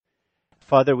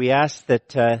Father, we ask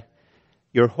that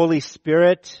your Holy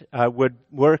Spirit would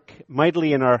work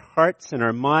mightily in our hearts and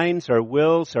our minds, our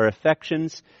wills, our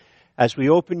affections, as we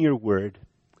open your word.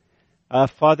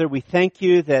 Father, we thank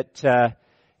you that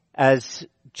as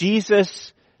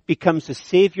Jesus becomes the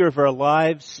Savior of our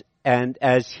lives, and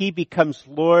as he becomes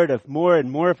Lord of more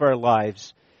and more of our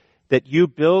lives, that you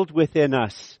build within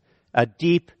us a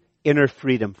deep inner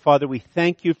freedom. Father, we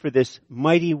thank you for this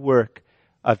mighty work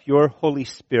of your Holy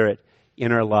Spirit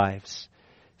in our lives.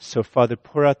 So, Father,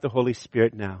 pour out the Holy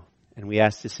Spirit now. And we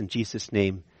ask this in Jesus'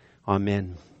 name.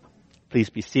 Amen.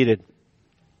 Please be seated.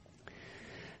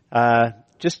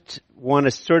 Just want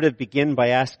to sort of begin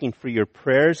by asking for your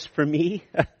prayers for me.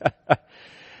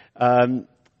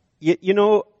 You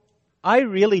know, I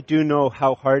really do know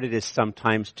how hard it is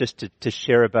sometimes just to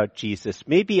share about Jesus.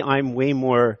 Maybe I'm way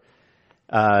more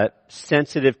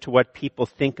sensitive to what people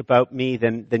think about me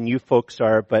than you folks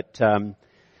are, but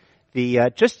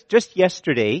just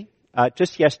yesterday I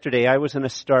was in a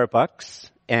Starbucks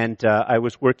and I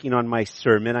was working on my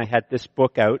sermon. I had this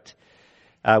book out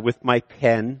with my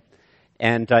pen,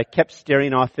 and I kept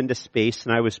staring off into space,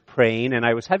 and I was praying, and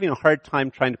I was having a hard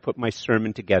time trying to put my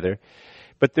sermon together.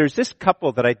 But there's this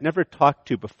couple that I'd never talked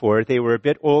to before. They were a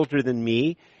bit older than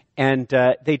me, and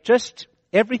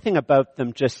everything about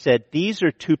them just said, these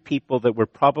are two people that were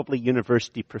probably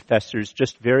university professors,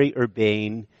 just very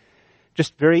urbane,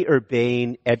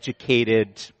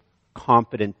 educated,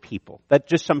 competent people. That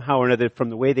just somehow or another, from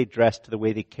the way they dressed to the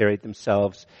way they carried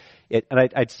themselves.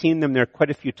 I'd seen them there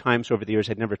quite a few times over the years.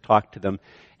 I'd never talked to them.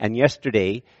 And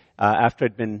yesterday, after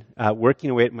I'd been working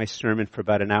away at my sermon for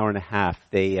about an hour and a half,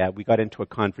 we got into a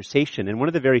conversation. And one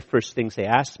of the very first things they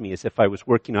asked me is if I was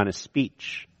working on a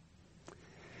speech.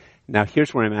 Now,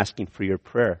 here's where I'm asking for your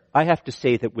prayer. I have to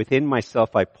say that within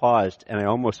myself, I paused, and I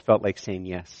almost felt like saying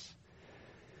yes.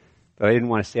 But I didn't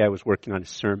want to say I was working on a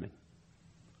sermon.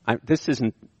 This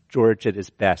isn't George at his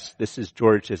best. This is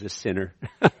George as a sinner.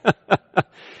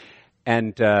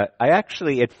 And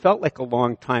it felt like a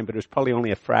long time, but it was probably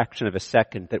only a fraction of a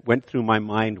second that went through my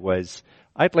mind was,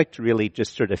 I'd like to really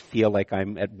just sort of feel like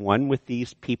I'm at one with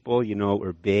these people, you know,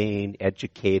 urbane,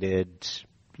 educated,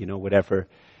 you know, whatever.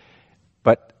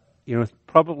 But, you know,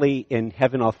 probably in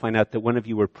heaven I'll find out that one of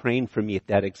you were praying for me at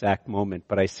that exact moment.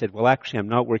 But I said, well, actually, I'm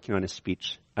not working on a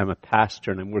speech. I'm a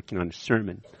pastor, and I'm working on a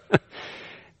sermon.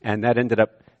 And that ended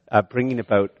up bringing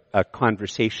about a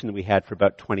conversation that we had for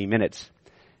about 20 minutes.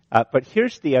 But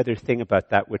here's the other thing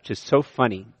about that, which is so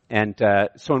funny. And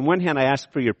so on one hand, I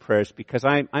ask for your prayers because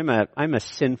I'm a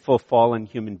sinful, fallen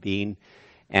human being,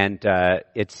 and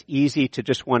it's easy to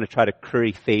just want to try to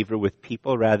curry favor with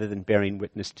people rather than bearing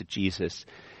witness to Jesus.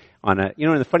 And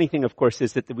the funny thing, of course,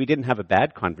 is that we didn't have a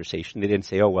bad conversation. They didn't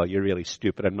say, oh, well, you're really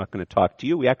stupid, I'm not going to talk to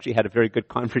you. We actually had a very good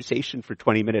conversation for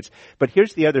 20 minutes. But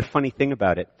here's the other funny thing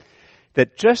about it.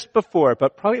 That just before,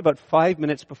 probably about 5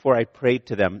 minutes before I prayed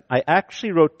to them, I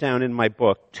actually wrote down in my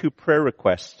book 2 prayer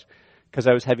requests because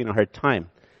I was having a hard time.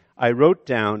 I wrote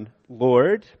down,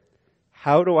 Lord,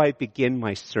 how do I begin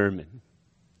my sermon?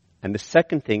 And the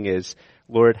second thing is,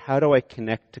 Lord, how do I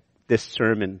connect this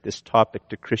sermon, this topic,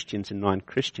 to Christians and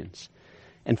non-Christians?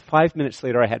 And 5 minutes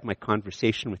later, I had my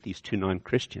conversation with these 2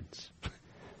 non-Christians.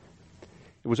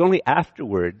 It was only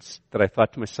afterwards that I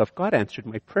thought to myself, God answered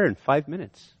my prayer in 5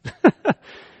 minutes.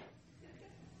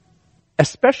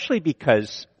 Especially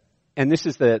because, and this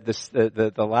is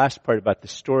the last part about the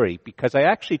story, because I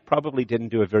actually probably didn't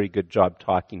do a very good job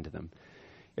talking to them.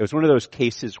 It was one of those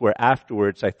cases where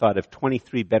afterwards I thought of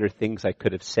 23 better things I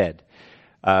could have said.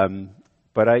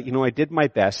 But I did my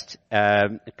best,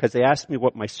 because they asked me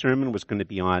what my sermon was going to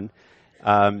be on.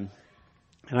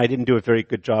 And I didn't do a very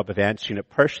good job of answering it,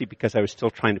 partially because I was still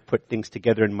trying to put things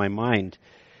together in my mind.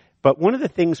 But one of the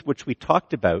things which we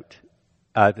talked about,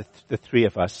 the 3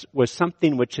 of us, was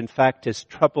something which in fact has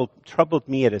troubled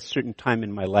me at a certain time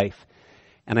in my life,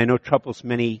 and I know troubles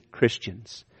many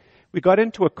Christians. We got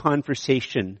into a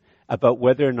conversation about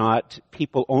whether or not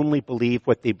people only believe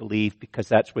what they believe because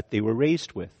that's what they were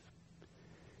raised with.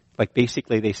 Like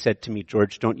basically they said to me,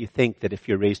 George, don't you think that if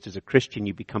you're raised as a Christian,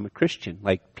 you become a Christian?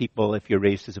 Like people, if you're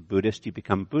raised as a Buddhist, you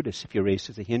become a Buddhist. If you're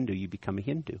raised as a Hindu, you become a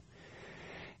Hindu.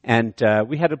 And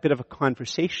we had a bit of a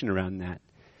conversation around that.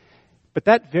 But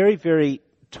that very, very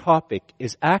topic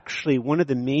is actually one of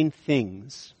the main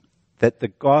things that the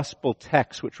gospel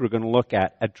text, which we're going to look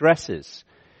at, addresses.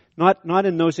 Not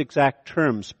in those exact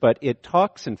terms, but it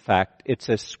talks, in fact, it's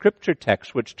a scripture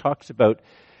text which talks about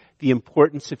the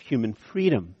importance of human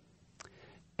freedom.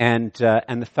 And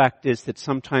the fact is that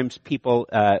sometimes people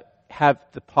have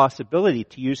the possibility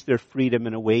to use their freedom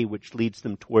in a way which leads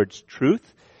them towards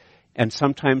truth And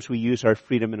sometimes we use our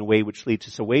freedom in a way which leads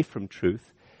us away from truth.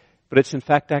 But it's in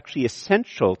fact actually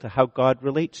essential to how God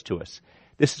relates to us.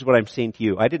 This is what I'm saying to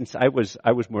you. I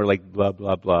was more like blah,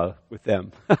 blah, blah with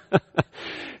them.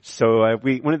 So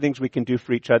one of the things we can do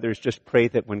for each other is just pray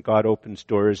that when God opens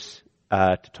doors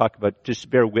to talk about, just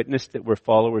bear witness that we're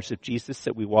followers of Jesus,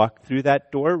 that we walk through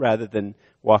that door rather than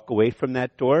walk away from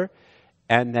that door.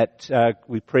 And that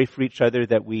we pray for each other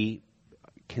that we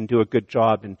can do a good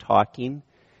job in talking.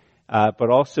 But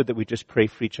also that we just pray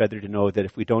for each other to know that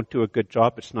if we don't do a good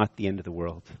job, it's not the end of the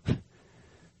world.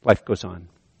 Life goes on.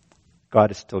 God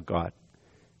is still God.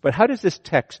 But how does this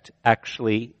text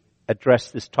actually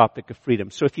address this topic of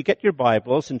freedom? So if you get your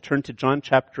Bibles and turn to John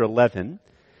chapter 11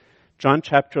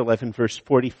 verse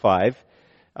 45,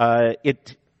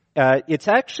 it's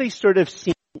actually sort of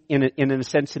seen in a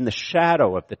sense in the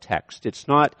shadow of the text. It's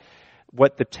not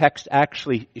what the text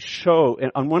actually show.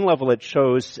 On one level it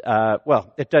shows,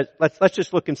 it does, let's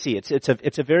just look and see. It's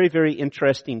a very, very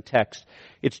interesting text.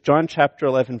 It's John chapter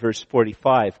 11 verse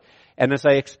 45. And as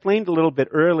I explained a little bit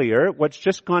earlier, what's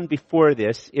just gone before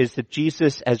this is that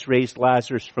Jesus has raised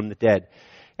Lazarus from the dead.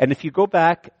 And if you go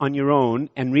back on your own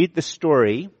and read the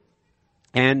story,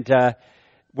 and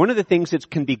one of the things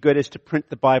that can be good is to print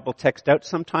the Bible text out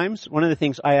sometimes. One of the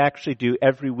things I actually do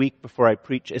every week before I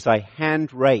preach is I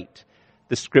handwrite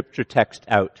the scripture text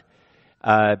out.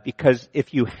 Because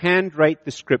if you handwrite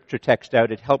the scripture text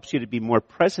out, it helps you to be more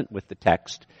present with the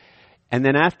text. And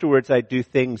then afterwards I do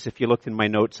things, if you look in my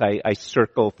notes, I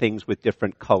circle things with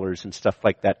different colors and stuff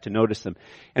like that to notice them.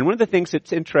 And one of the things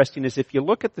that's interesting is if you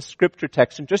look at the scripture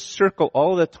text and just circle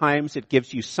all the times it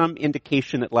gives you some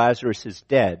indication that Lazarus is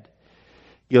dead,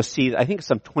 you'll see, I think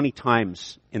some 20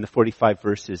 times in the 45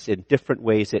 verses in different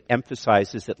ways it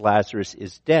emphasizes that Lazarus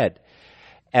is dead.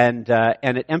 And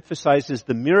it emphasizes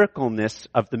the miracleness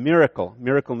of the miracle.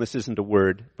 Miracleness isn't a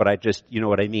word, but you know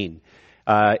what I mean.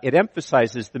 It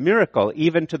emphasizes the miracle,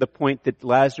 even to the point that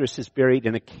Lazarus is buried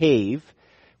in a cave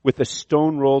with a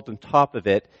stone rolled on top of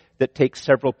it that takes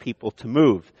several people to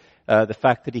move. The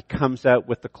fact that he comes out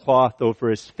with the cloth over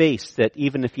his face, that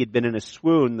even if he had been in a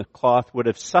swoon, the cloth would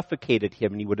have suffocated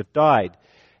him and he would have died.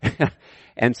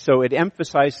 And so it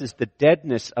emphasizes the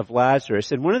deadness of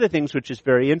Lazarus. And one of the things which is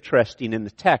very interesting in the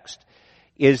text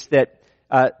is that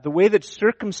the way that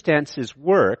circumstances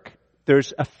work,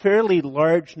 there's a fairly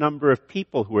large number of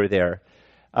people who are there.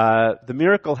 The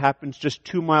miracle happens just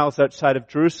 2 miles outside of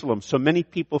Jerusalem, so many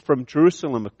people from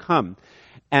Jerusalem have come.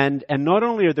 And not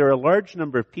only are there a large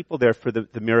number of people there for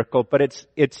the miracle, but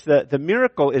it's the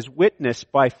miracle is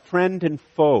witnessed by friend and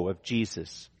foe of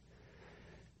Jesus.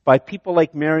 By people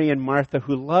like Mary and Martha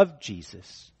who love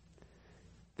Jesus.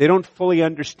 They don't fully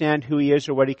understand who he is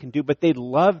or what he can do, but they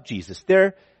love Jesus.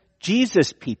 They're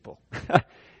Jesus people.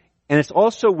 And it's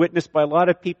also witnessed by a lot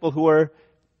of people who are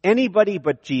anybody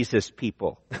but Jesus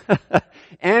people.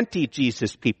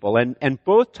 Anti-Jesus people. And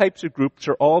both types of groups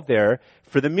are all there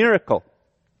for the miracle.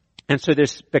 And so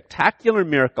this spectacular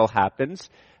miracle happens.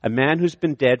 A man who's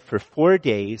been dead for 4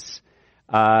 days,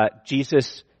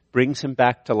 Jesus brings him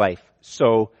back to life.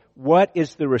 So what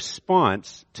is the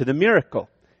response to the miracle?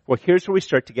 Well, here's where we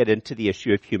start to get into the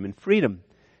issue of human freedom.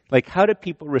 Like, how do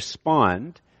people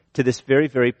respond to this very,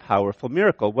 very powerful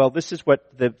miracle? Well, this is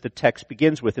what the text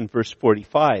begins with in verse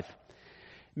 45.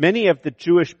 Many of the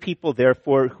Jewish people,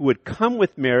 therefore, who had come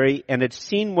with Mary and had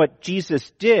seen what Jesus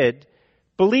did,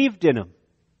 believed in him.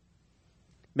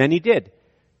 Many did,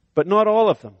 but not all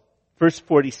of them. Verse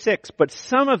 46, but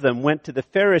some of them went to the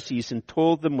Pharisees and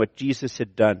told them what Jesus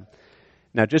had done.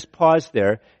 Now just pause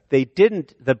there. They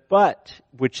didn't, the but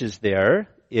which is there,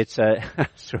 it's a,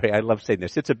 sorry, I love saying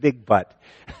this, it's a big but.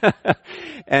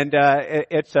 And,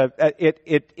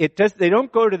 they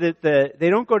don't go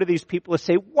to these people and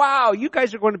say, wow, you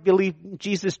guys are going to believe in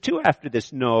Jesus too after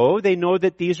this. No, they know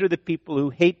that these are the people who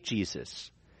hate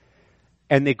Jesus.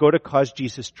 And they go to cause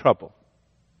Jesus trouble.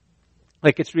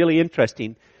 Like, it's really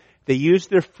interesting. They use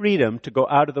their freedom to go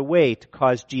out of the way to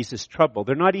cause Jesus trouble.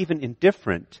 They're not even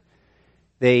indifferent.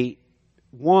 They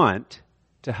want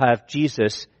to have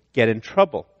Jesus get in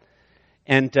trouble.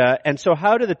 And so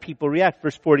how do the people react?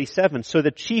 Verse 47, so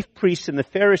the chief priests and the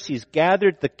Pharisees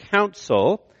gathered the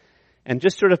council, and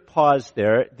just sort of pause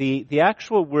there. The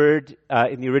actual word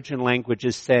in the original language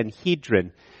is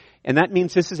Sanhedrin. And that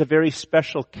means this is a very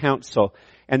special council.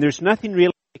 And there's nothing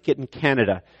really like it in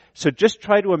Canada. So just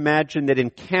try to imagine that in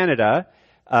Canada,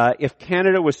 if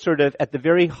Canada was sort of at the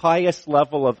very highest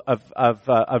level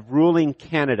of ruling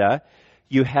Canada,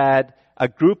 you had a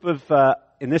group of,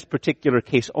 in this particular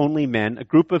case, only men, a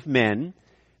group of men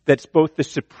that's both the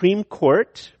Supreme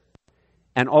Court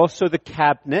and also the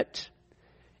cabinet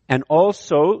and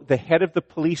also the head of the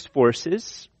police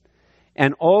forces,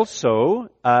 and also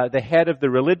the head of the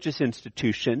religious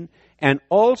institution, and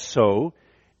also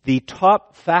the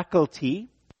top faculty,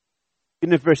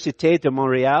 Université de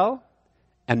Montréal,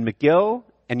 and McGill,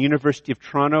 and University of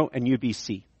Toronto, and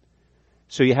UBC.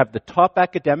 So you have the top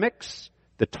academics,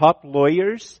 the top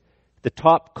lawyers, the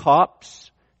top cops,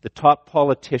 the top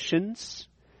politicians,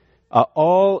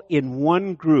 all in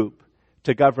one group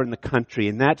to govern the country,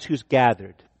 and that's who's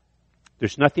gathered.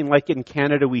 There's nothing like it in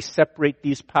Canada. We separate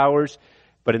these powers,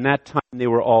 but in that time they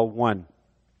were all one.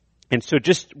 And so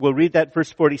we'll read that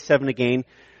verse 47 again.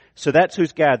 So that's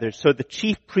who's gathered. So the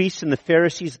chief priests and the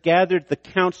Pharisees gathered the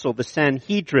council, the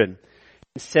Sanhedrin,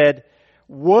 and said,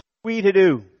 "What are we to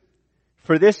do?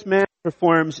 For this man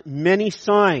performs many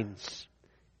signs."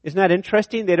 Isn't that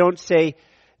interesting? They don't say,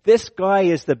 "This guy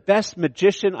is the best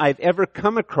magician I've ever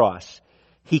come across.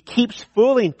 He keeps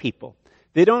fooling people."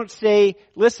 They don't say,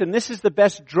 "Listen, this is the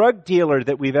best drug dealer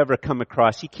that we've ever come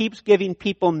across. He keeps giving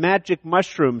people magic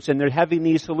mushrooms and they're having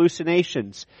these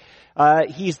hallucinations.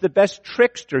 He's the best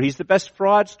trickster. He's the best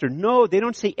fraudster." No, they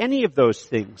don't say any of those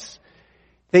things.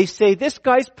 They say, "This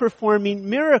guy's performing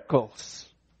miracles.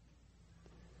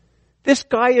 This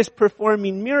guy is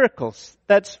performing miracles."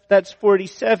 That's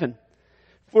 47.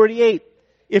 48.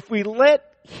 If we let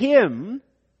him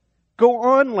go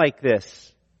on like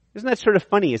this, isn't that sort of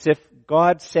funny? As if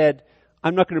God said,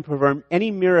 "I'm not going to perform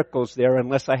any miracles there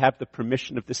unless I have the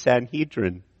permission of the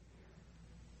Sanhedrin."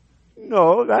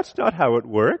 No, that's not how it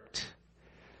worked.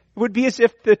 It would be as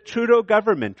if the Trudeau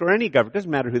government, or any government, doesn't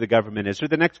matter who the government is, or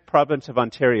the next province of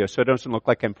Ontario, so it doesn't look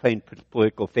like I'm playing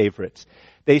political favorites.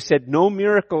 They said no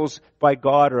miracles by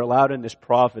God are allowed in this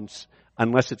province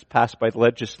unless it's passed by the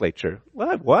legislature.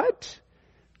 What?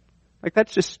 Like,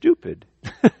 that's just stupid.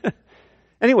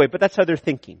 Anyway, but that's how they're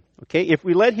thinking. Okay, if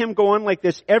we let him go on like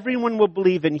this, everyone will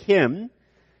believe in him,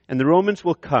 and the Romans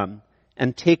will come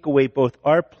and take away both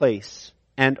our place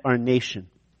and our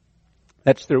nation.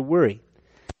 That's their worry.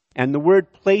 And the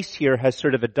word place here has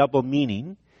sort of a double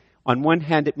meaning. On one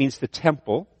hand, it means the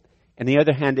temple, and the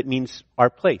other hand, it means our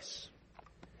place.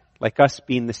 Like us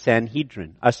being the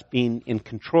Sanhedrin, us being in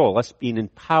control, us being in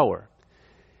power.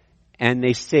 And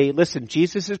they say, "Listen,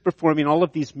 Jesus is performing all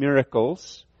of these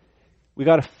miracles. We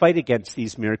got to fight against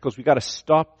these miracles. We got to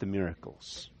stop the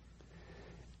miracles.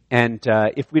 And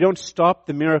if we don't stop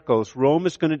the miracles, Rome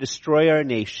is going to destroy our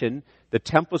nation. The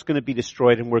temple is going to be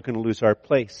destroyed, and we're going to lose our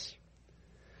place."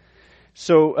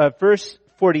 So verse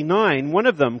 49, one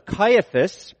of them,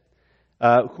 Caiaphas,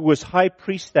 who was high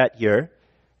priest that year,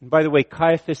 and by the way,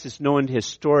 Caiaphas is known to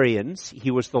historians.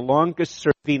 He was the longest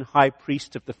serving high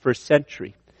priest of the first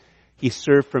century. He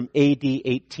served from AD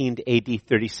 18 to AD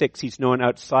 36. He's known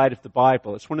outside of the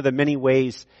Bible. It's one of the many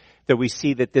ways that we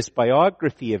see that this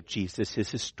biography of Jesus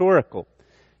is historical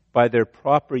by their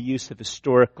proper use of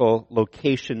historical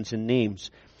locations and names.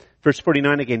 Verse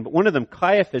 49 again, "But one of them,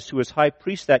 Caiaphas, who was high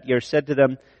priest that year, said to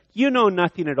them, 'You know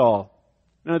nothing at all.'"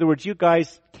 In other words, you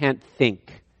guys can't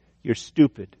think. You're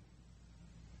stupid.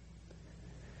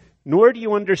 "Nor do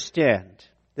you understand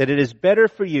that it is better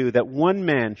for you that one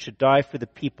man should die for the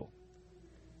people,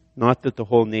 not that the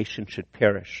whole nation should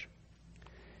perish."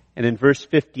 And in verse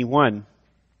 51,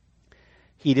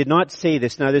 he did not say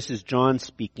this. Now this is John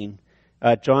speaking.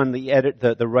 John,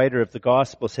 the writer of the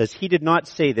gospel, says, he did not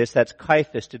say this, that's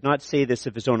Caiaphas, did not say this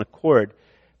of his own accord,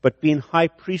 but being high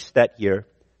priest that year,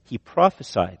 he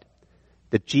prophesied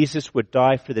that Jesus would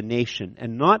die for the nation,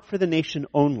 and not for the nation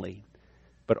only,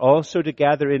 but also to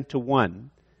gather into one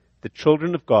the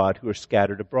children of God who are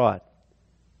scattered abroad,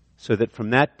 so that from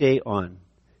that day on,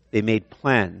 they made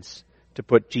plans to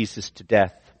put Jesus to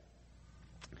death.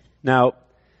 Now,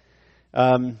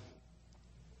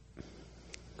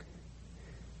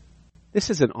 this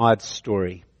is an odd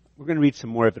story. We're going to read some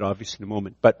more of it, obviously, in a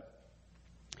moment. But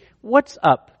what's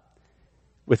up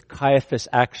with Caiaphas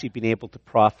actually being able to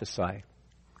prophesy?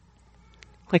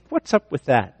 Like, what's up with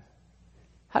that?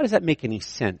 How does that make any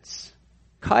sense?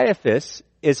 Caiaphas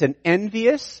is an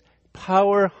envious,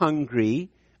 power-hungry,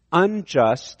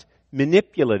 unjust,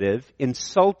 manipulative,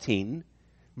 insulting,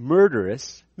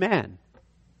 murderous man.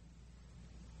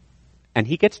 And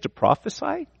he gets to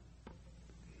prophesy?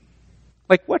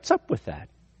 Like, what's up with that?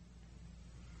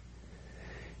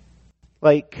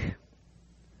 Like,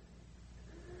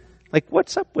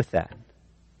 what's up with that?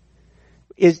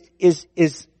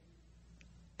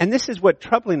 And this is what's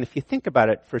troubling if you think about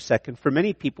it for a second. For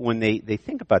many people, when they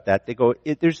think about that, they go,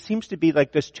 there seems to be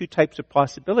like just two types of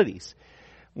possibilities.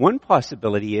 One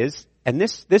possibility is, and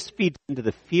this feeds into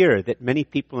the fear that many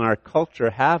people in our culture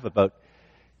have about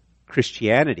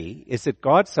Christianity is that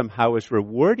God somehow is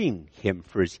rewarding him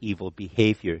for his evil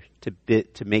behavior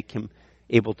to make him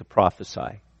able to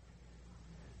prophesy.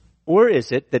 Or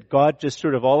is it that God just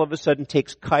sort of all of a sudden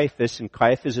takes Caiaphas, and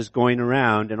Caiaphas is going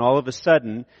around, and all of a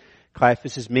sudden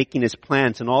Caiaphas is making his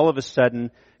plans, and all of a sudden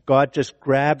God just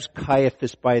grabs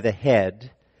Caiaphas by the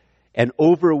head and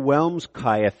overwhelms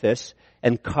Caiaphas,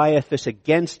 and Caiaphas,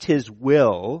 against his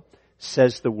will,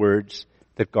 says the words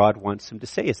that God wants him to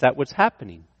say. Is that what's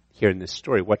happening here in this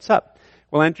story? What's up?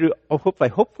 Well, Andrew,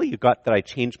 hopefully you got that I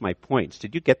changed my points.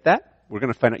 Did you get that? We're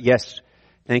going to find out. Yes.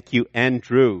 Thank you,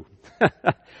 Andrew.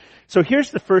 So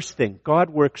here's the first thing. God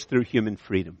works through human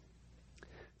freedom.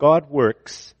 God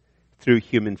works through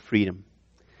human freedom.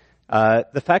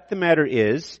 The fact of the matter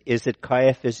is that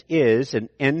Caiaphas is an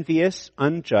envious,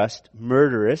 unjust,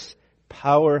 murderous,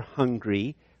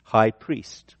 power-hungry high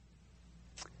priest.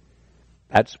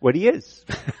 That's what he is.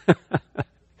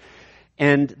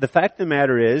 And the fact of the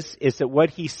matter is that what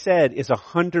he said is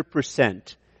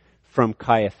 100% from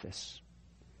Caiaphas.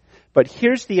 But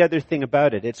here's the other thing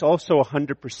about it. It's also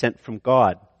 100% from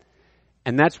God.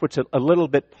 And that's what's a little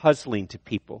bit puzzling to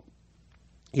people.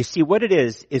 You see, what it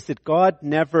is that God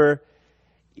never,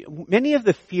 many of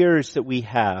the fears that we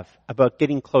have about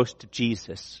getting close to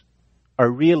Jesus are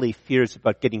really fears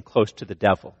about getting close to the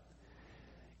devil.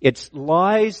 It's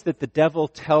lies that the devil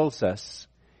tells us,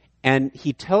 and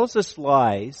he tells us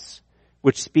lies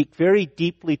which speak very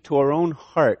deeply to our own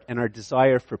heart and our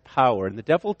desire for power. And the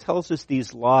devil tells us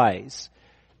these lies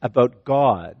about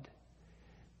God,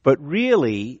 but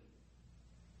really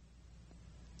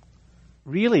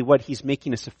what he's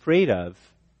making us afraid of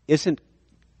isn't,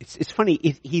 it's funny,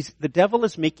 the devil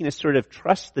is making us sort of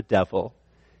trust the devil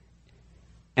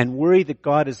and worry that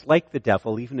God is like the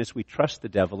devil, even as we trust the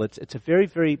devil. It's a very,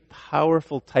 very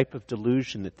powerful type of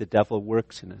delusion that the devil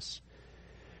works in us.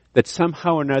 That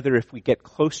somehow or another, if we get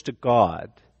close to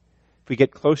God, if we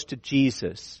get close to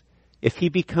Jesus, if he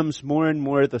becomes more and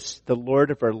more the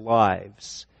Lord of our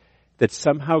lives, that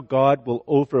somehow God will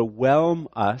overwhelm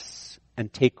us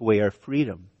and take away our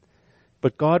freedom.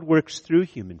 But God works through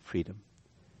human freedom.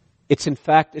 It's in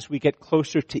fact, as we get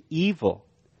closer to evil,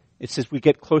 it's as we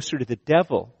get closer to the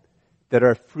devil, that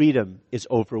our freedom is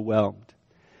overwhelmed.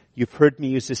 You've heard me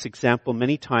use this example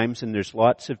many times, and there's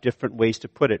lots of different ways to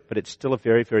put it, but it's still a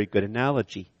very, very good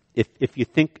analogy. If you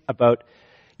think about,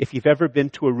 if you've ever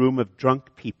been to a room of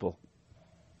drunk people,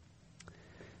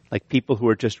 like people who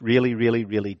are just really, really,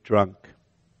 really drunk,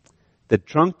 the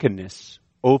drunkenness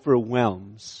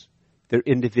overwhelms their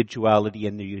individuality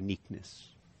and their uniqueness.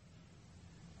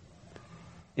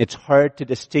 It's hard to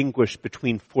distinguish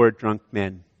between four drunk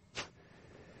men.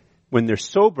 When they're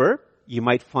sober, you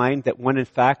might find that one, in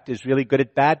fact, is really good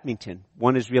at badminton.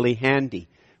 One is really handy.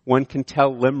 One can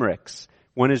tell limericks.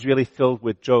 One is really filled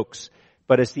with jokes.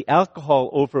 But as the alcohol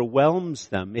overwhelms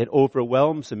them, it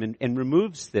overwhelms them and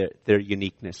removes their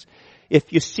uniqueness.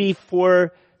 If you see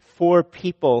four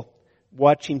people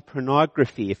watching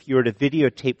pornography, if you were to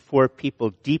videotape four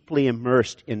people deeply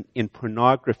immersed in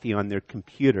pornography on their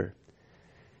computer,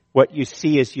 what you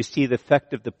see is you see the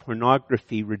effect of the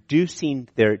pornography reducing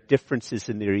their differences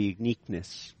in their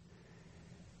uniqueness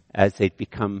as they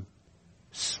become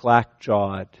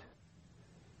slack-jawed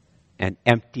and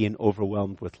empty and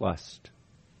overwhelmed with lust.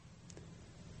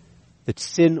 That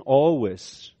sin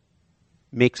always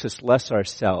makes us less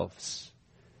ourselves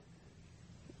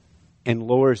and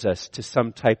lowers us to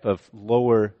some type of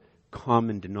lower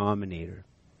common denominator.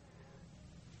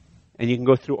 And you can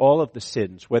go through all of the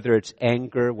sins, whether it's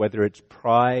anger, whether it's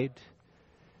pride,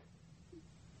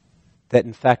 that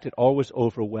in fact it always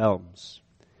overwhelms.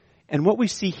 And what we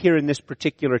see here in this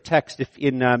particular text, if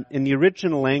in the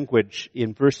original language,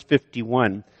 in verse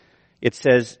 51, it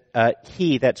says,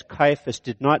 he, that's Caiaphas,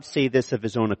 did not say this of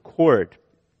his own accord,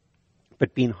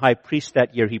 but being high priest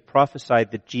that year, he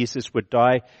prophesied that Jesus would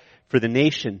die for the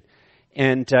nation.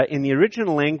 And in the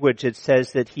original language, it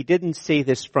says that he didn't say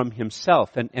this from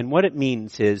himself. And what it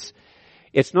means is,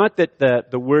 it's not that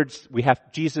the words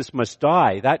Jesus must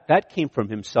die, that came from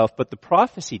himself, but the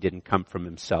prophecy didn't come from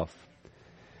himself.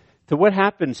 So what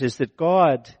happens is that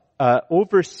God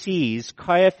oversees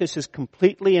Caiaphas is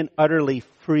completely and utterly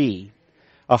free,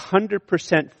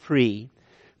 100% free,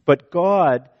 but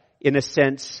God, in a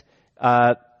sense,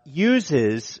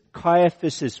 uses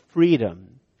Caiaphas's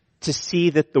freedom to see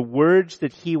that the words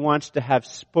that he wants to have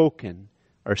spoken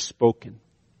are spoken.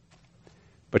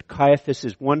 But Caiaphas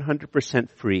is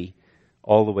 100% free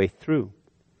all the way through.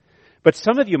 But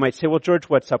some of you might say, well, George,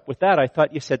 what's up with that? I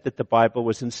thought you said that the Bible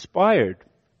was inspired.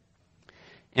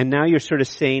 And now you're sort of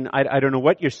saying, I don't know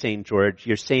what you're saying, George.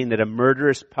 You're saying that a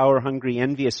murderous, power-hungry,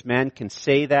 envious man can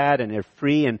say that and they're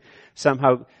free and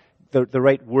somehow the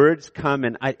right words come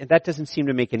and that doesn't seem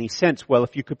to make any sense. Well,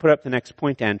 if you could put up the next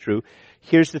point, Andrew,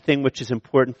 here's the thing which is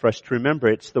important for us to remember.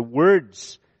 It's the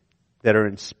words that are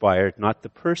inspired, not the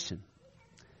person.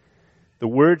 The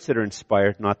words that are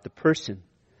inspired, not the person.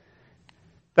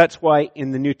 That's why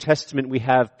in the New Testament we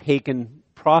have pagan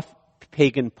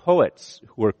poets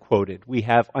who are quoted. We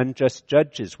have unjust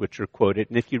judges which are quoted.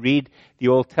 And if you read the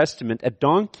Old Testament, a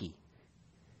donkey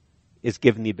is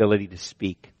given the ability to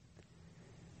speak.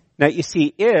 Now you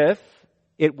see, if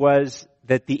it was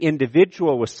that the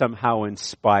individual was somehow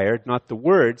inspired, not the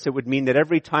words, it would mean that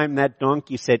every time that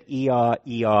donkey said, "Ea,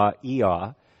 Ea,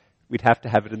 Ea," we'd have to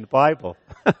have it in the Bible.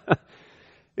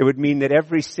 It would mean that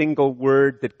every single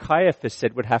word that Caiaphas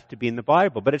said would have to be in the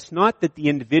Bible. But it's not that the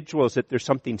individual is that there's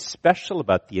something special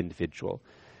about the individual.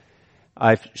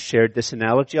 I've shared this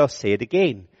analogy, I'll say it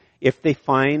again. If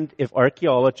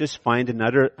archaeologists find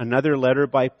another letter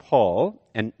by Paul,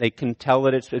 and they can tell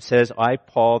that it says, "I,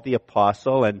 Paul, the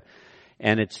apostle," and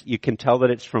you can tell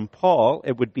that it's from Paul,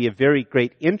 it would be a very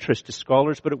great interest to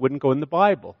scholars, but it wouldn't go in the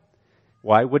Bible.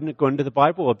 Why wouldn't it go into the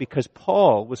Bible? Well, because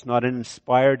Paul was not an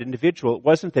inspired individual. It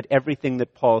wasn't that everything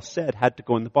that Paul said had to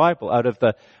go in the Bible. Out of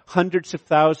the hundreds of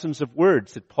thousands of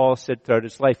words that Paul said throughout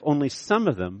his life, only some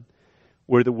of them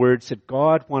were the words that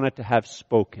God wanted to have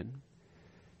spoken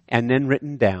and then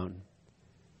written down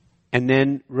and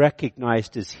then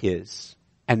recognized as his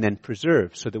and then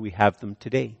preserved so that we have them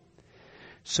today.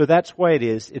 So that's why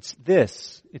it's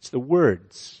the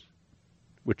words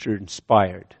which are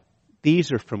inspired.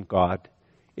 These are from God.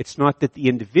 It's not that the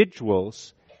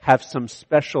individuals have some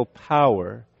special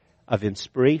power of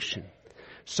inspiration.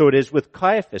 So it is with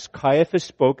Caiaphas. Caiaphas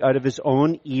spoke out of his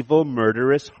own evil,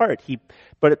 murderous heart.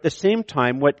 But at the same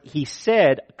time, what he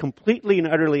said completely and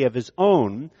utterly of his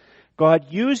own, God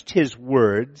used his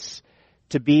words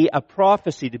to be a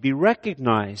prophecy, to be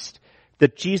recognized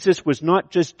that Jesus was not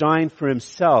just dying for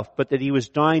himself, but that he was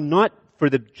dying not for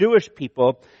the Jewish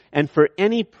people and for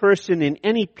any person in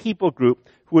any people group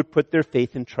who would put their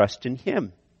faith and trust in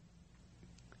him.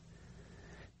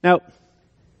 Now,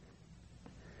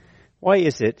 why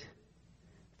is it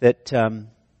that,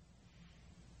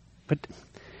 but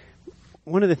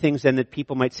one of the things then that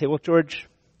people might say, well, George,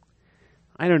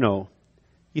 I don't know,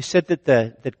 you said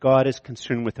that God is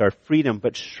concerned with our freedom,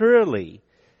 but surely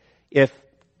if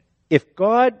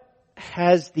God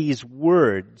has these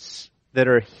words that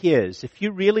are his, if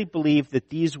you really believe that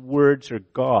these words are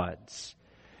God's,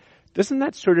 doesn't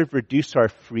that sort of reduce our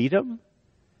freedom?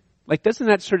 Like, doesn't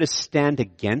that sort of stand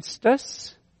against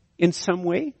us in some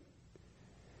way?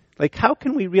 Like, how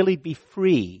can we really be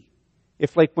free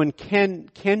if, like, when Ken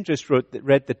just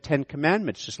read the 10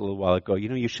 Commandments just a little while ago,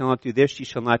 you shall not do this, you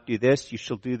shall not do this, you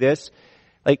shall do this.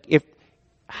 Like,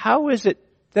 how is it,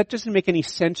 that doesn't make any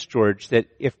sense, George, that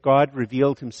if God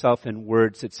revealed himself in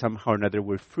words that somehow or another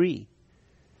we're free.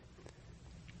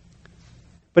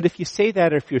 But if you say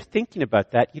that, or if you're thinking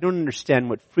about that, you don't understand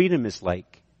what freedom is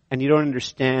like. And you don't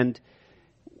understand,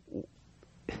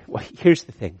 well, here's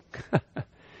the thing.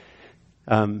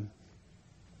 One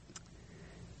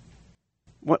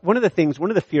of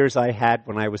the fears I had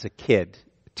when I was a kid,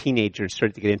 a teenager, and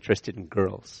started to get interested in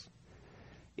girls,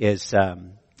 is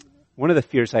one of the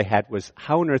fears I had was,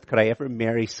 how on earth could I ever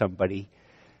marry somebody?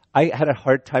 I had a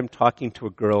hard time talking to a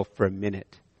girl for a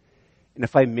minute. And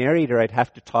if I married her, I'd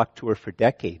have to talk to her for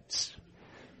decades.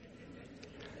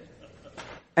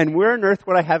 And where on earth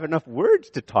would I have enough words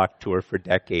to talk to her for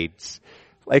decades?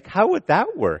 Like, how would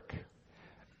that work?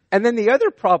 And then the other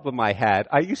problem I had,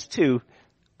 I'm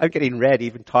getting red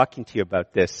even talking to you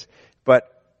about this,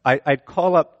 but I'd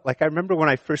call up, like I remember when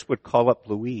I first would call up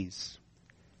Louise,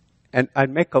 and I'd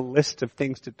make a list of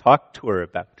things to talk to her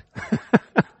about.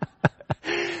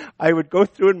 I would go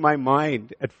through in my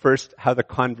mind at first how the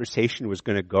conversation was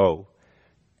going to go,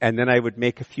 and then I would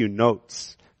make a few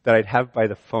notes that I'd have by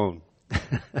the phone.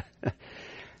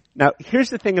 Now, here's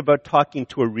the thing about talking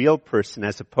to a real person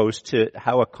as opposed to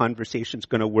how a conversation's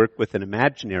going to work with an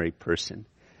imaginary person.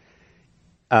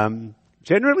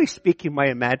 Generally speaking, my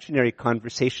imaginary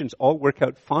conversations all work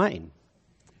out fine.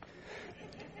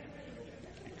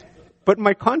 But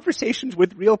my conversations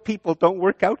with real people don't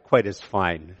work out quite as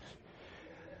fine.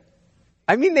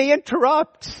 I mean, they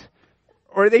interrupt,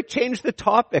 or they change the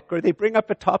topic, or they bring up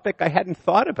a topic I hadn't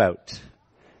thought about.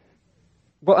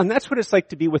 Well, and that's what it's like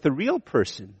to be with a real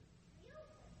person.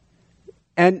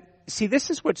 And see, this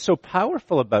is what's so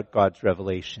powerful about God's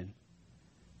revelation.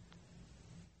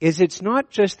 is it's not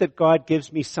just that God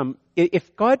gives me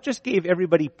if God just gave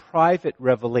everybody private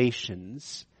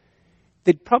revelations,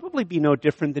 they'd probably be no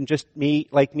different than just me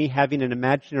having an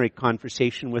imaginary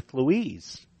conversation with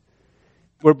Louise.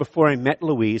 Where before I met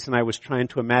Louise and I was trying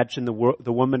to imagine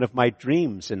the woman of my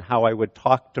dreams and how I would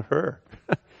talk to her.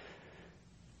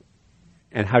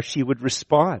 And how she would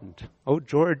respond. Oh,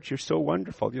 George, you're so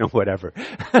wonderful. Whatever.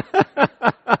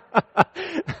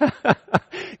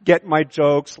 Get my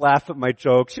jokes, laugh at my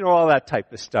jokes, all that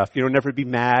type of stuff. Never be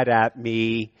mad at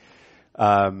me.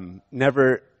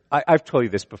 I've told you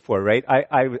this before, right?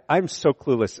 I'm so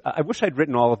clueless. I wish I'd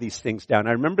written all of these things down.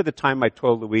 I remember the time I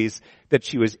told Louise that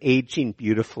she was aging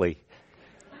beautifully.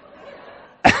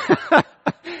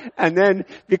 And then,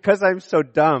 because I'm so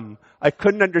dumb, I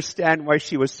couldn't understand why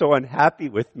she was so unhappy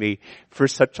with me for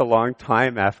such a long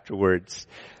time afterwards.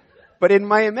 But in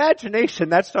my imagination,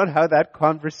 that's not how that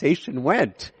conversation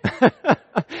went.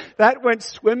 That went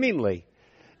swimmingly.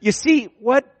 You see,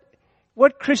 what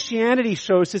Christianity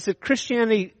shows is that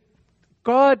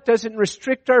God doesn't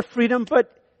restrict our freedom,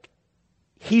 but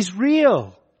He's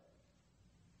real.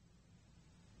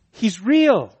 He's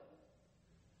real.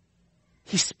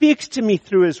 He speaks to me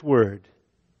through His Word.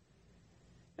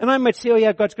 And I might say, oh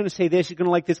yeah, God's going to say this, He's going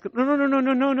to like this.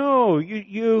 No.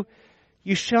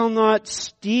 You shall not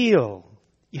steal.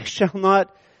 You shall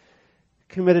not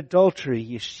commit adultery.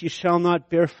 You shall not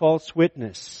bear false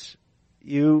witness.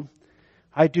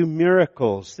 I do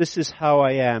miracles. This is how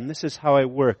I am. This is how I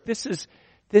work. This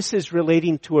is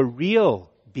relating to a real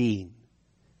being,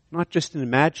 not just an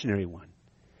imaginary one.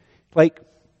 Like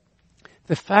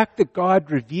the fact that God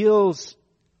reveals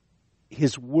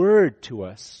His Word to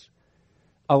us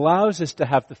allows us to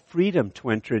have the freedom to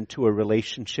enter into a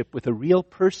relationship with a real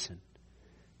person.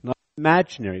 Not an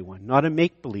imaginary one, not a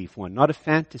make-believe one, not a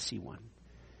fantasy one.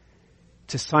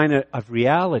 It's a sign of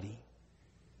reality.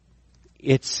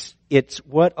 It's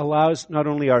what allows not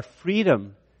only our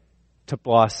freedom to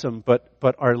blossom,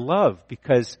 but our love,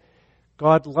 because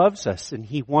God loves us and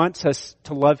He wants us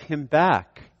to love Him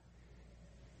back.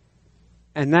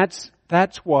 And that's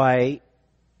why,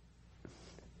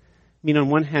 on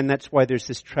one hand, that's why there's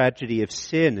this tragedy of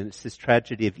sin, and it's this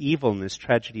tragedy of evil, and this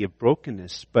tragedy of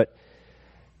brokenness. But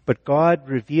God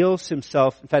reveals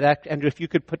Himself. In fact, Andrew, if you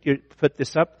could put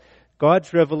this up,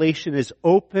 God's revelation is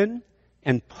open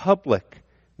and public,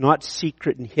 not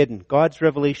secret and hidden. God's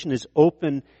revelation is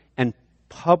open and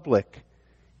public,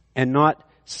 and not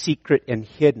secret and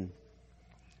hidden.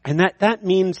 And that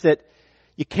means that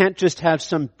you can't just have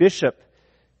some bishop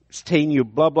saying you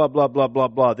blah, blah, blah, blah, blah,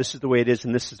 blah. This is the way it is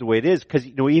and this is the way it is. Because,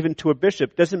 even to a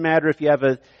bishop, it doesn't matter if you have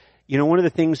one of the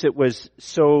things that was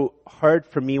so hard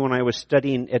for me when I was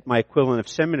studying at my equivalent of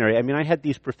seminary, I had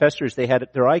these professors, their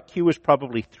IQ was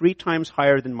probably 3 times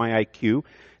higher than my IQ.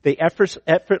 They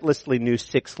effortlessly knew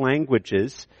 6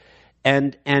 languages.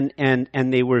 And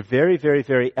they were very, very,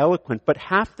 very eloquent. But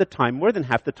more than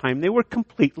half the time, they were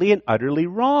completely and utterly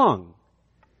wrong.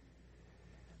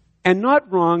 And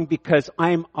not wrong because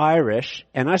I'm Irish,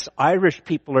 and us Irish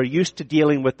people are used to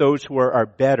dealing with those who are our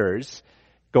betters,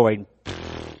 going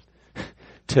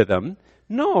to them.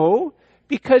 No,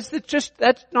 because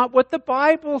that's not what the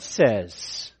Bible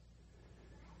says.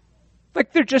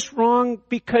 Like they're just wrong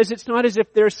because it's not as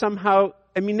if they're somehow,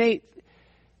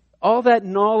 all that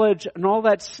knowledge and all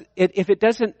that, if it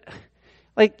doesn't,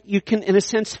 you can in a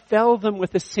sense fell them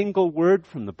with a single word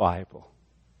from the Bible.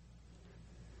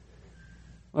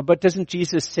 But doesn't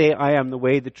Jesus say, I am the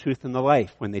way, the truth, and the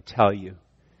life, when they tell you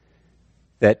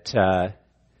that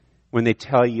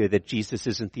Jesus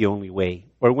isn't the only way?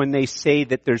 Or when they say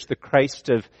that there's the Christ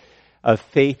of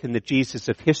faith and the Jesus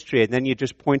of history, and then you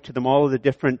just point to them all of the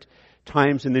different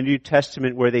times in the New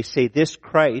Testament where they say, this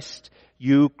Christ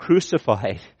you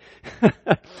crucified.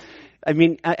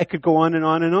 I could go on and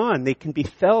on and on. They can be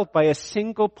felled by a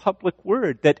single public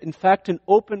word that, in fact, an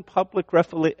open public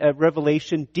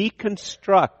revelation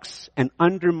deconstructs and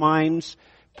undermines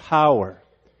power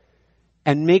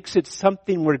and makes it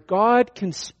something where God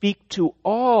can speak to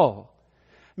all.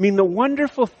 The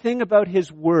wonderful thing about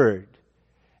His Word,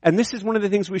 and this is one of the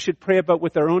things we should pray about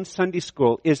with our own Sunday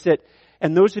school, is that,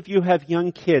 and those of you who have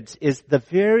young kids, is the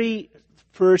very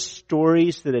first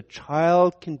stories that a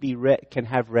child can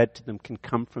have read to them can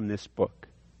come from this book.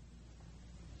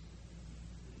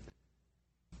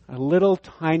 A little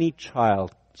tiny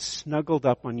child snuggled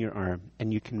up on your arm,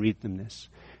 and you can read them this.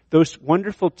 Those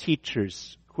wonderful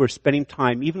teachers who are spending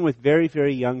time, even with very,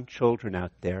 very young children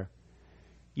out there,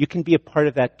 you can be a part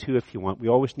of that too if you want. We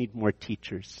always need more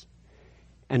teachers.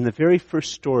 And the very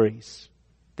first stories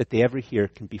that they ever hear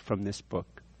can be from this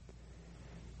book.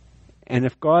 And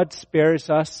if God spares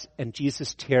us and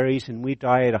Jesus tarries and we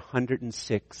die at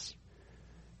 106,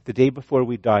 the day before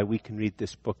we die, we can read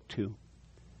this book too.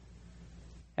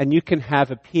 And you can have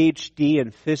a PhD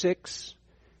in physics,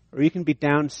 or you can be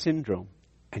Down syndrome,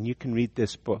 and you can read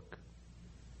this book.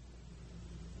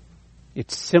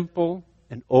 It's simple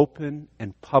and open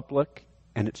and public,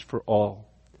 and it's for all.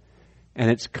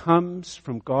 And it comes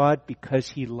from God because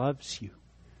He loves you,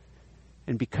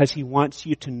 and because He wants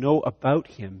you to know about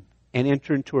Him and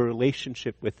enter into a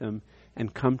relationship with Him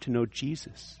and come to know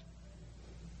Jesus.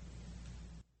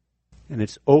 And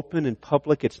it's open and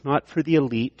public. It's not for the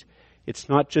elite. It's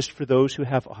not just for those who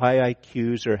have high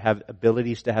IQs or have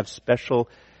abilities to have special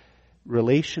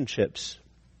relationships.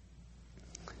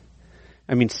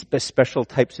 I mean, special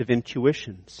types of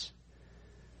intuitions.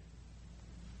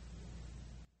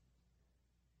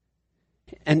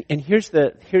 And here's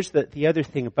the other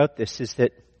thing about this is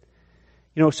that,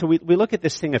 so we look at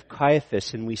this thing of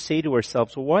Caiaphas and we say to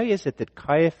ourselves, well, why is it that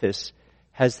Caiaphas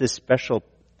has this special,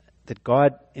 that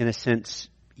God, in a sense,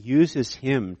 uses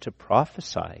him to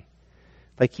prophesy?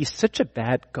 Like, he's such a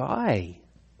bad guy.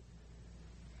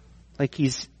 Like,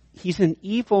 he's an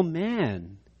evil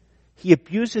man. He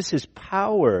abuses his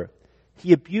power.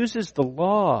 He abuses the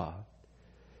law.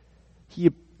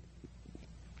 He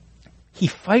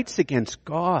fights against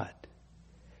God.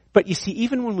 But you see,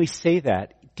 even when we say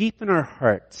that, deep in our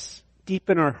hearts,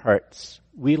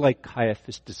 we, like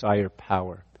Caiaphas, desire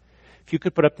power. If you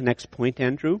could put up the next point,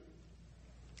 Andrew.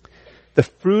 The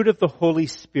fruit of the Holy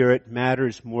Spirit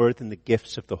matters more than the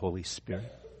gifts of the Holy Spirit.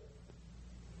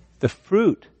 The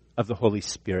fruit of the Holy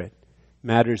Spirit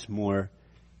matters more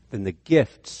than the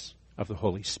gifts of the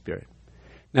Holy Spirit.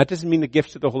 Now, that doesn't mean the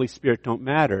gifts of the Holy Spirit don't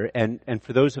matter, and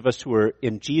for those of us who are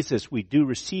in Jesus, we do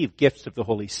receive gifts of the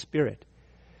Holy Spirit.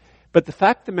 But the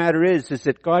fact of the matter is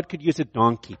that God could use a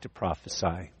donkey to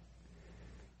prophesy.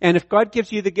 And if God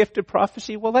gives you the gift of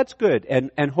prophecy, well, that's good.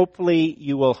 And hopefully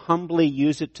you will humbly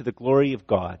use it to the glory of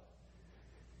God.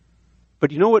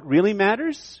 But you know what really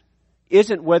matters?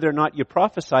 Isn't whether or not you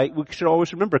prophesy. We should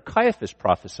always remember Caiaphas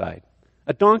prophesied.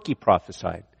 A donkey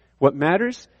prophesied. What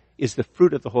matters is the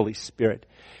fruit of the Holy Spirit.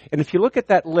 And if you look at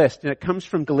that list, and it comes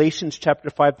from Galatians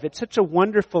chapter 5, it's such a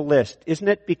wonderful list, isn't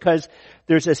it? Because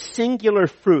there's a singular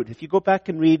fruit. If you go back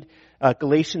and read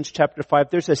Galatians chapter 5,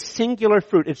 there's a singular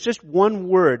fruit. It's just one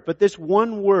word, but this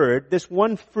one word, this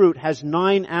one fruit has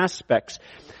 9 aspects.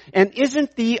 And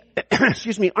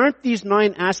aren't these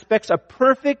 9 aspects a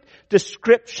perfect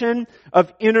description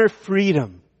of inner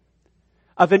freedom?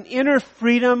 Of an inner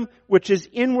freedom which is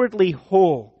inwardly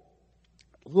whole.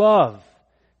 Love,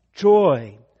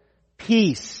 joy,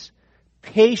 peace,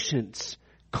 patience,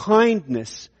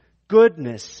 kindness,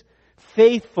 goodness,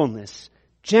 faithfulness,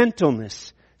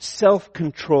 gentleness,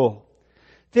 self-control.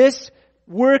 This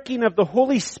working of the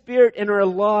Holy Spirit in our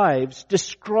lives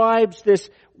describes this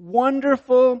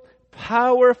wonderful,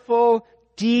 powerful,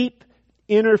 deep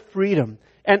inner freedom.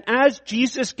 And as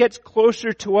Jesus gets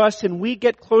closer to us and we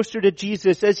get closer to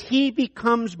Jesus, as He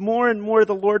becomes more and more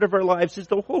the Lord of our lives, as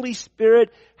the Holy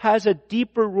Spirit has a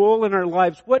deeper role in our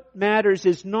lives, what matters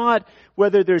is not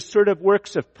whether there's sort of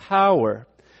works of power,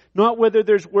 not whether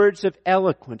there's words of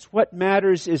eloquence. What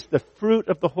matters is the fruit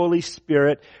of the Holy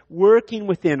Spirit working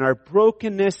within our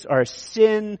brokenness, our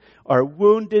sin, our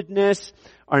woundedness,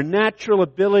 our natural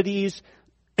abilities,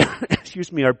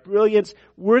 our brilliance,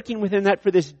 working within that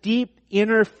for this deep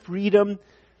inner freedom.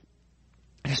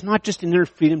 It's not just an inner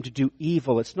freedom to do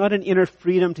evil. It's not an inner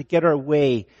freedom to get our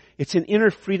way. It's an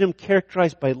inner freedom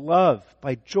characterized by love,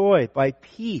 by joy, by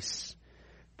peace,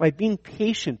 by being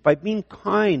patient, by being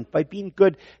kind, by being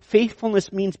good.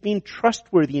 Faithfulness means being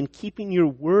trustworthy and keeping your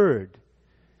word.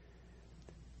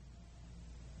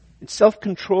 And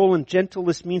self-control and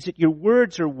gentleness means that your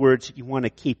words are words that you want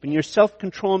to keep. And your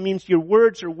self-control means your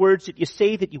words are words that you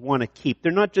say that you want to keep.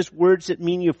 They're not just words that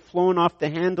mean you've flown off the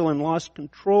handle and lost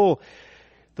control.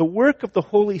 The work of the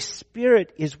Holy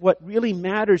Spirit is what really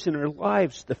matters in our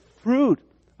lives, the fruit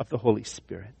of the Holy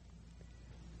Spirit.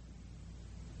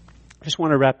 I just want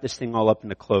to wrap this thing all up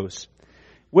in a close.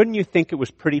 Wouldn't you think it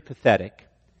was pretty pathetic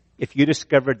if you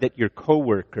discovered that your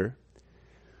coworker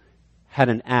had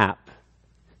an app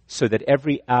so that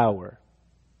every hour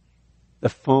the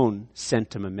phone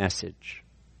sent him a message?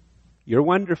 You're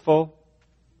wonderful.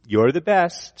 You're the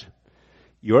best.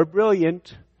 You're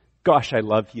brilliant. Gosh, I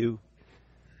love you.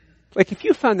 Like, if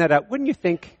you found that out, wouldn't you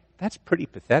think that's pretty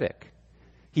pathetic?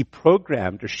 He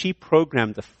programmed or she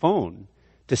programmed the phone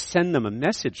to send them a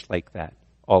message like that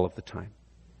all of the time.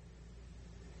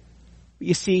 But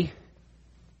you see,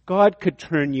 God could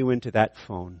turn you into that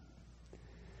phone.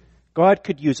 God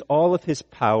could use all of his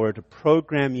power to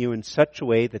program you in such a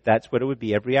way that that's what it would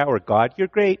be every hour. God, you're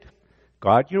great.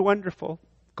 God, you're wonderful.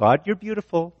 God, you're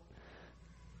beautiful.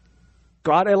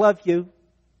 God, I love you.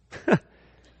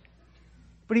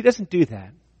 But he doesn't do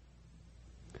that.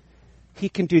 He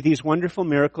can do these wonderful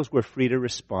miracles. We're free to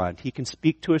respond. He can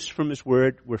speak to us from his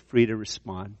word. We're free to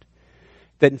respond.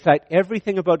 That in fact,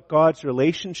 everything about God's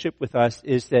relationship with us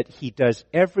is that he does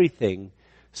everything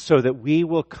so that we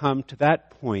will come to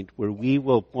that point where we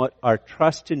will put our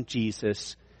trust in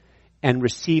Jesus and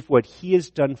receive what he has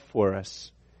done for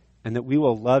us, and that we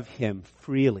will love him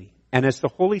freely. And as the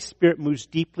Holy Spirit moves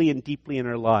deeply and deeply in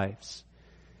our lives,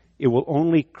 it will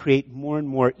only create more and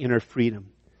more inner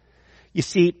freedom. You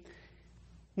see,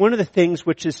 one of the things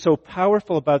which is so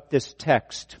powerful about this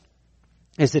text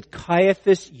is that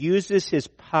Caiaphas uses his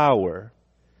power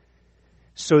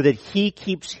so that he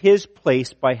keeps his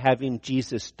place by having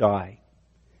Jesus die.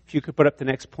 If you could put up the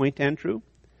next point, Andrew.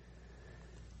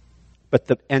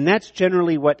 And that's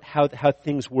generally how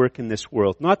things work in this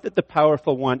world. Not that the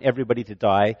powerful want everybody to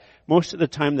die. Most of the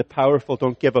time the powerful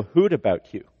don't give a hoot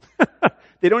about you.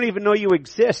 They don't even know you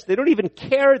exist. They don't even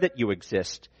care that you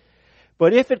exist.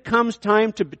 But if it comes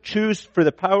time to choose for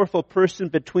the powerful person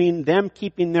between them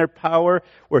keeping their power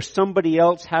or somebody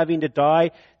else having to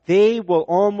die, we will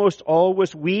almost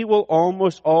always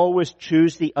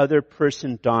choose the other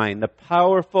person dying. The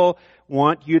powerful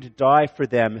want you to die for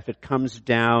them if it comes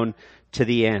down to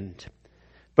the end.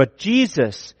 But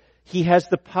Jesus, he has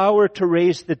the power to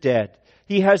raise the dead.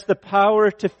 He has the power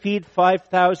to feed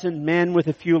 5,000 men with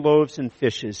a few loaves and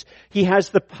fishes. He has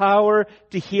the power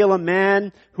to heal a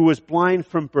man who was blind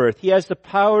from birth. He has the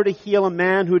power to heal a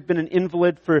man who had been an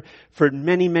invalid for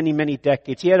many, many, many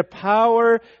decades. He had a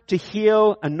power to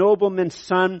heal a nobleman's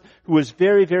son who was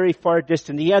very, very far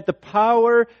distant. He had the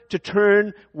power to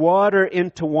turn water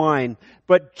into wine.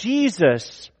 But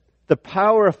Jesus, the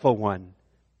powerful one,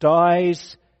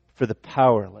 dies for the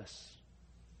powerless.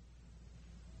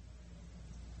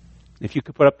 If you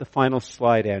could put up the final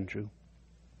slide, Andrew.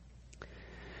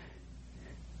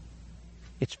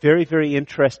 It's very, very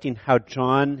interesting how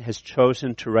John has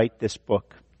chosen to write this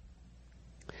book.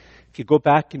 If you go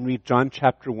back and read John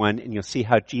chapter 1, and you'll see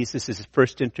how Jesus is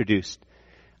first introduced.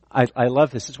 I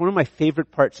love this. It's one of my favorite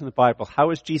parts in the Bible.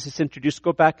 How is Jesus introduced?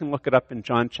 Go back and look it up in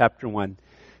John chapter 1.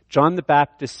 John the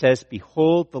Baptist says,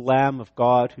 "Behold the Lamb of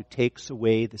God who takes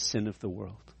away the sin of the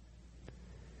world."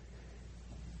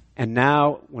 And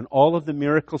now, when all of the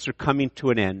miracles are coming to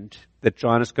an end that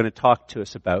John is going to talk to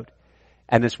us about,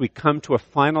 and as we come to a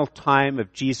final time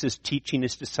of Jesus teaching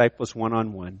his disciples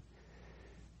one-on-one,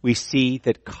 we see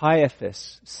that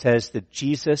Caiaphas says that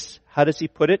Jesus, how does he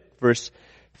put it? Verse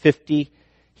 50,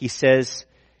 he says,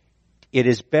 "It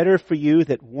is better for you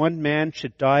that one man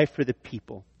should die for the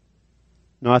people,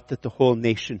 not that the whole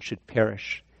nation should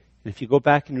perish." And if you go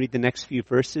back and read the next few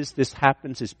verses, this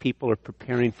happens as people are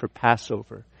preparing for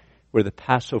Passover, where the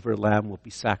Passover lamb will be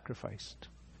sacrificed.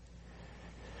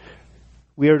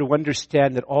 We are to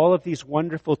understand that all of these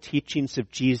wonderful teachings of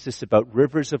Jesus about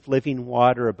rivers of living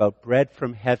water, about bread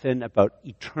from heaven, about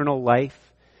eternal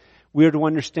life, we are to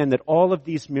understand that all of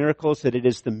these miracles, that it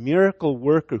is the miracle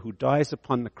worker who dies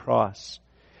upon the cross,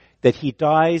 that he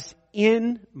dies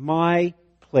in my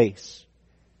place.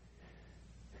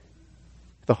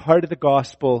 The heart of the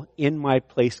gospel, in my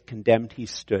place condemned he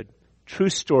stood. True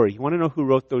story. You want to know who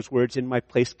wrote those words, "In my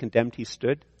place condemned he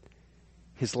stood"?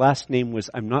 His last name was,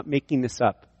 I'm not making this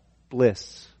up,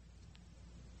 Bliss.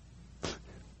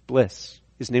 Bliss.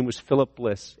 His name was Philip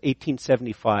Bliss,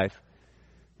 1875.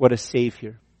 What a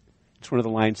savior. It's one of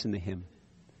the lines in the hymn.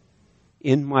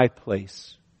 In my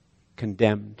place,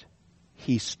 condemned,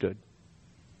 he stood.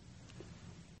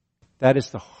 That is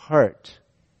the heart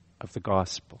of the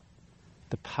gospel.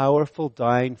 The powerful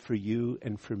dying for you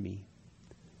and for me.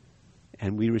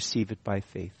 And we receive it by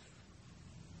faith.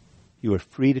 You are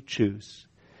free to choose.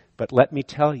 But let me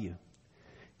tell you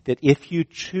that if you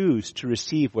choose to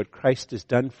receive what Christ has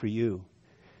done for you,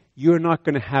 you're not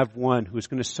going to have one who is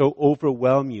going to so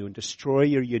overwhelm you and destroy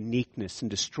your uniqueness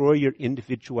and destroy your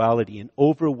individuality and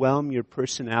overwhelm your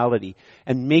personality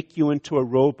and make you into a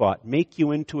robot, make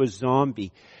you into a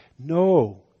zombie.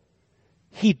 No.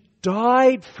 He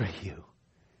died for you.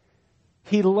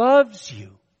 He loves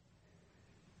you.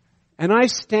 And I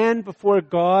stand before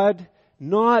God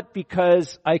not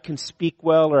because I can speak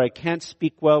well or I can't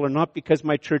speak well, or not because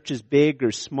my church is big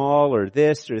or small or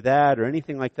this or that or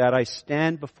anything like that. I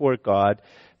stand before God.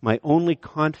 My only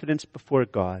confidence before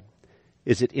God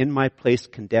is that in my place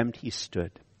condemned he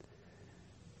stood.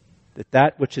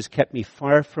 That which has kept me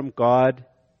far from God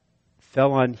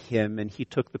fell on him, and he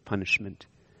took the punishment.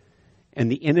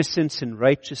 and the innocence and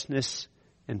righteousness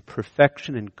and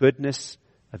perfection and goodness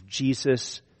of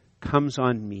Jesus comes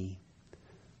on me,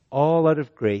 all out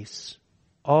of grace,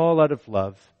 all out of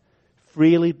love,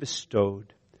 freely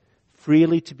bestowed,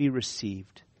 freely to be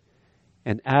received.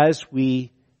 And as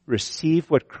we receive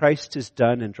what Christ has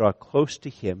done and draw close to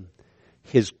Him,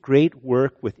 His great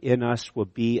work within us will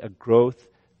be a growth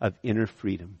of inner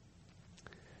freedom.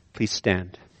 Please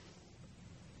stand.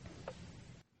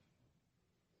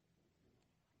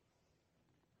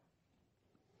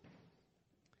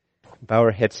 Bow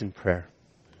our heads in prayer.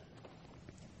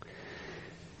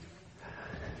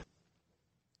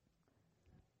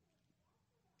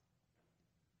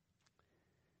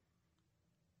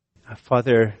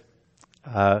 Father,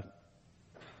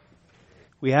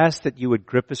 we ask that you would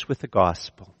grip us with the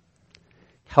gospel.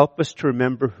 Help us to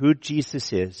remember who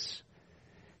Jesus is.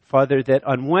 Father, that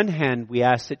on one hand we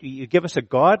ask that you give us a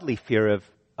godly fear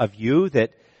of you,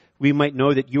 that we might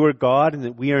know that you are God and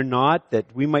that we are not,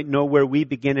 that we might know where we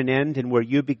begin and end and where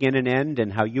you begin and end,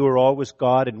 and how you are always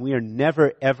God and we are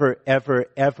never, ever, ever,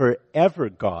 ever, ever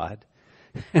God.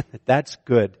 That's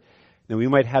good. That we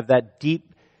might have that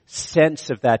deep sense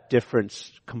of that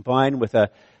difference combined with a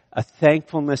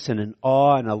thankfulness and an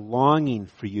awe and a longing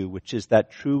for you, which is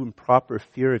that true and proper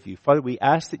fear of you. Father, we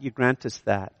ask that you grant us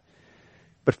that.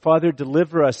 But Father,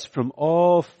 deliver us from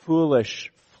all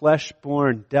foolish,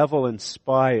 flesh-born,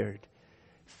 devil-inspired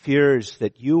fears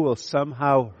that you will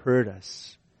somehow hurt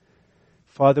us.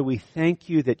 Father, we thank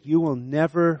you that you will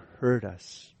never hurt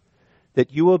us,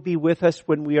 that you will be with us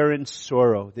when we are in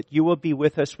sorrow, that you will be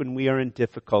with us when we are in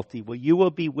difficulty. Well, you will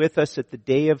be with us at the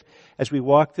day as we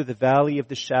walk through the valley of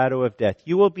the shadow of death.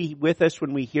 You will be with us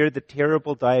when we hear the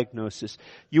terrible diagnosis.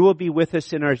 You will be with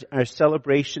us in our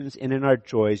celebrations and in our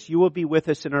joys. You will be with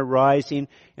us in our rising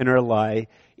and our lie,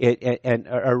 and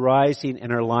our rising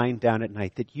and our lying down at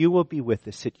night. That you will be with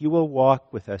us, that you will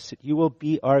walk with us, that you will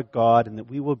be our God, and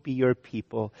that we will be your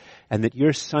people, and that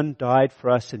your Son died for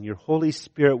us, and your Holy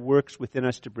Spirit works within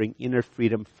us to bring inner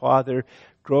freedom. Father,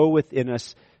 grow within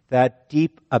us that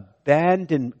deep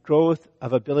abandoned growth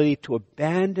of ability to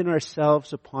abandon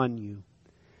ourselves upon you.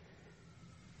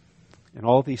 And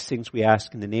all these things we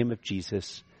ask in the name of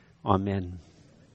Jesus. Amen.